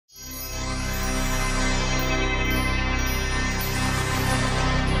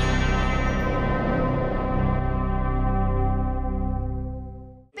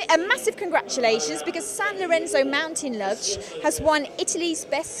a massive congratulations, because San Lorenzo Mountain Lodge has won Italy's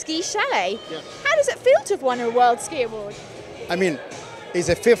best ski chalet. Yeah. How does it feel to have won a World Ski Award? I mean, it's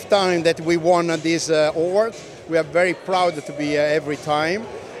the 5th time that we won this award. We are very proud to be here every time.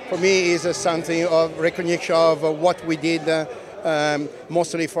 For me, it's something of recognition of what we did,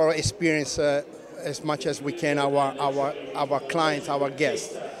 mostly for experience as much as we can our clients, our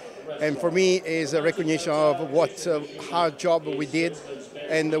guests. And for me, it's a recognition of what hard job we did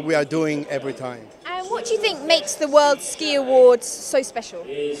and we are doing every time. And what do you think makes the World Ski Awards so special?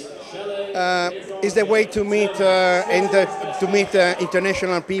 It's the way to meet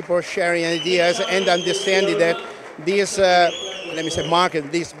international people, sharing ideas and understanding that this, let me say, market,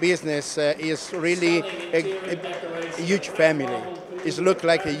 this business is really a huge family. It looks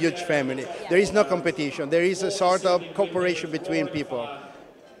like a huge family. There is no competition. There is a sort of cooperation between people.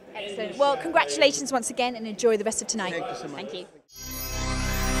 Excellent. Well, congratulations once again and enjoy the rest of tonight. Thank you so much. Thank you.